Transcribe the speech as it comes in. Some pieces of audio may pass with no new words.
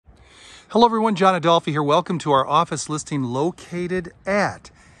Hello everyone, John Adolfi here. Welcome to our office listing located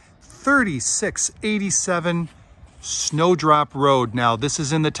at 3687 Snowdrop Road. Now this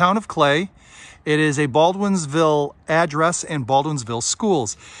is in the town of Clay. It is a Baldwinsville address and Baldwinsville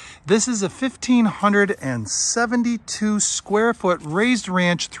schools. This is a 1,572 square foot raised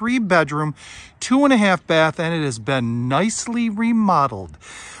ranch, 3-bedroom, 2.5 bath, and it has been nicely remodeled.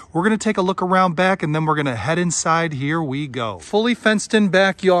 We're gonna take a look around back and then we're gonna head inside. Here we go. Fully fenced in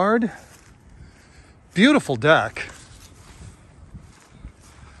backyard. Beautiful deck.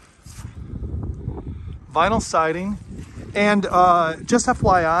 Vinyl siding. And just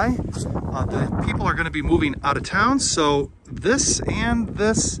FYI, the people are going to be moving out of town, so this and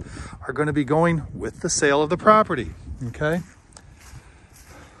this are going to be going with the sale of the property, okay?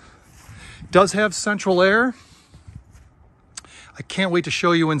 Does have central air. I can't wait to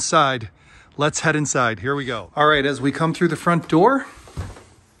show you inside. Let's head inside. Here we go. All right, as we come through the front door,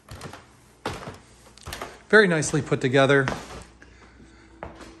 very nicely put together.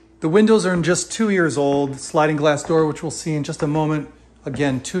 The windows are just 2 years old. Sliding glass door, which we'll see in just a moment.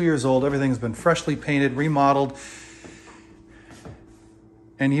 Again, 2 years old. Everything's been freshly painted, remodeled,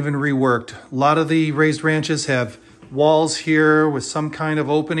 and even reworked. A lot of the raised ranches have walls here with some kind of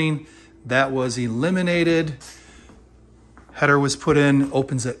opening. That was eliminated. Header was put in,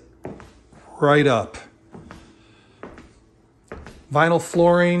 opens it right up. Vinyl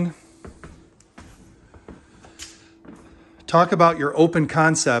flooring. Talk about your open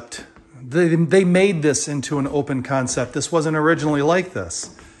concept. They made this into an open concept. This wasn't originally like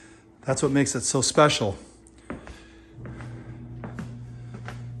this. That's what makes it so special.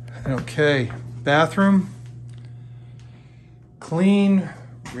 Okay, bathroom. Clean,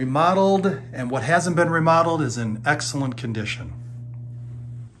 remodeled, and what hasn't been remodeled is in excellent condition.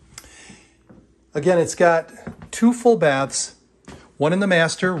 Again, it's got 2 full baths, one in the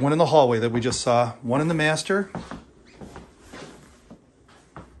master, one in the hallway that we just saw, one in the master.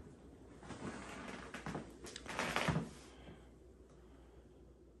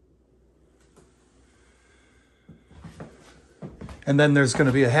 And then there's going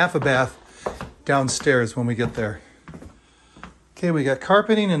to be a half a bath downstairs when we get there. Okay, we got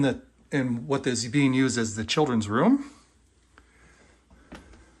carpeting in what is being used as the children's room.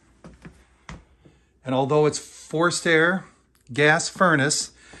 And although it's forced air, gas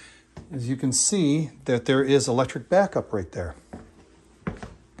furnace, as you can see that there is electric backup right there.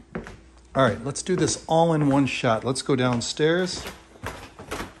 All right, let's do this all in one shot. Let's go downstairs.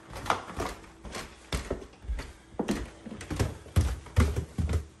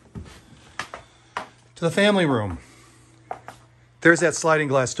 To the family room. There's that sliding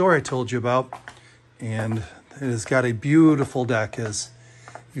glass door I told you about, and it has got a beautiful deck, as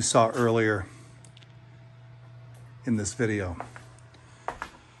you saw earlier in this video.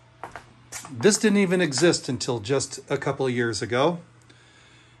 This didn't even exist until just a couple of years ago,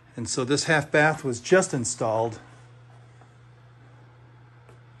 and so this half bath was just installed.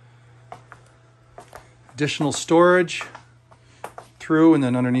 Additional storage through and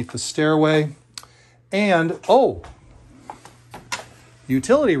then underneath the stairway. And, oh,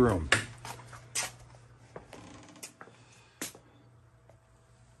 utility room.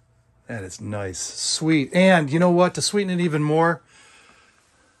 That is nice, sweet. And you know what, to sweeten it even more,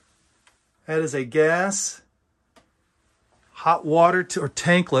 that is a gas, hot water, or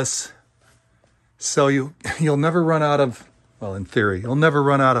tankless. So you'll never run out of, well, in theory, you'll never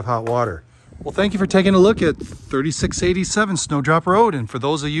run out of hot water. Well, thank you for taking a look at 3687 Snowdrop Road. And for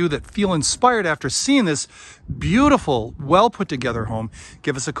those of you that feel inspired after seeing this beautiful, well put together home,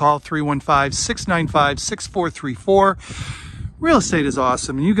 give us a call, 315-695-6434. Real estate is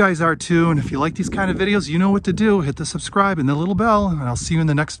awesome, and you guys are too. And if you like these kind of videos, you know what to do. Hit the subscribe and the little bell, and I'll see you in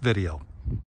the next video.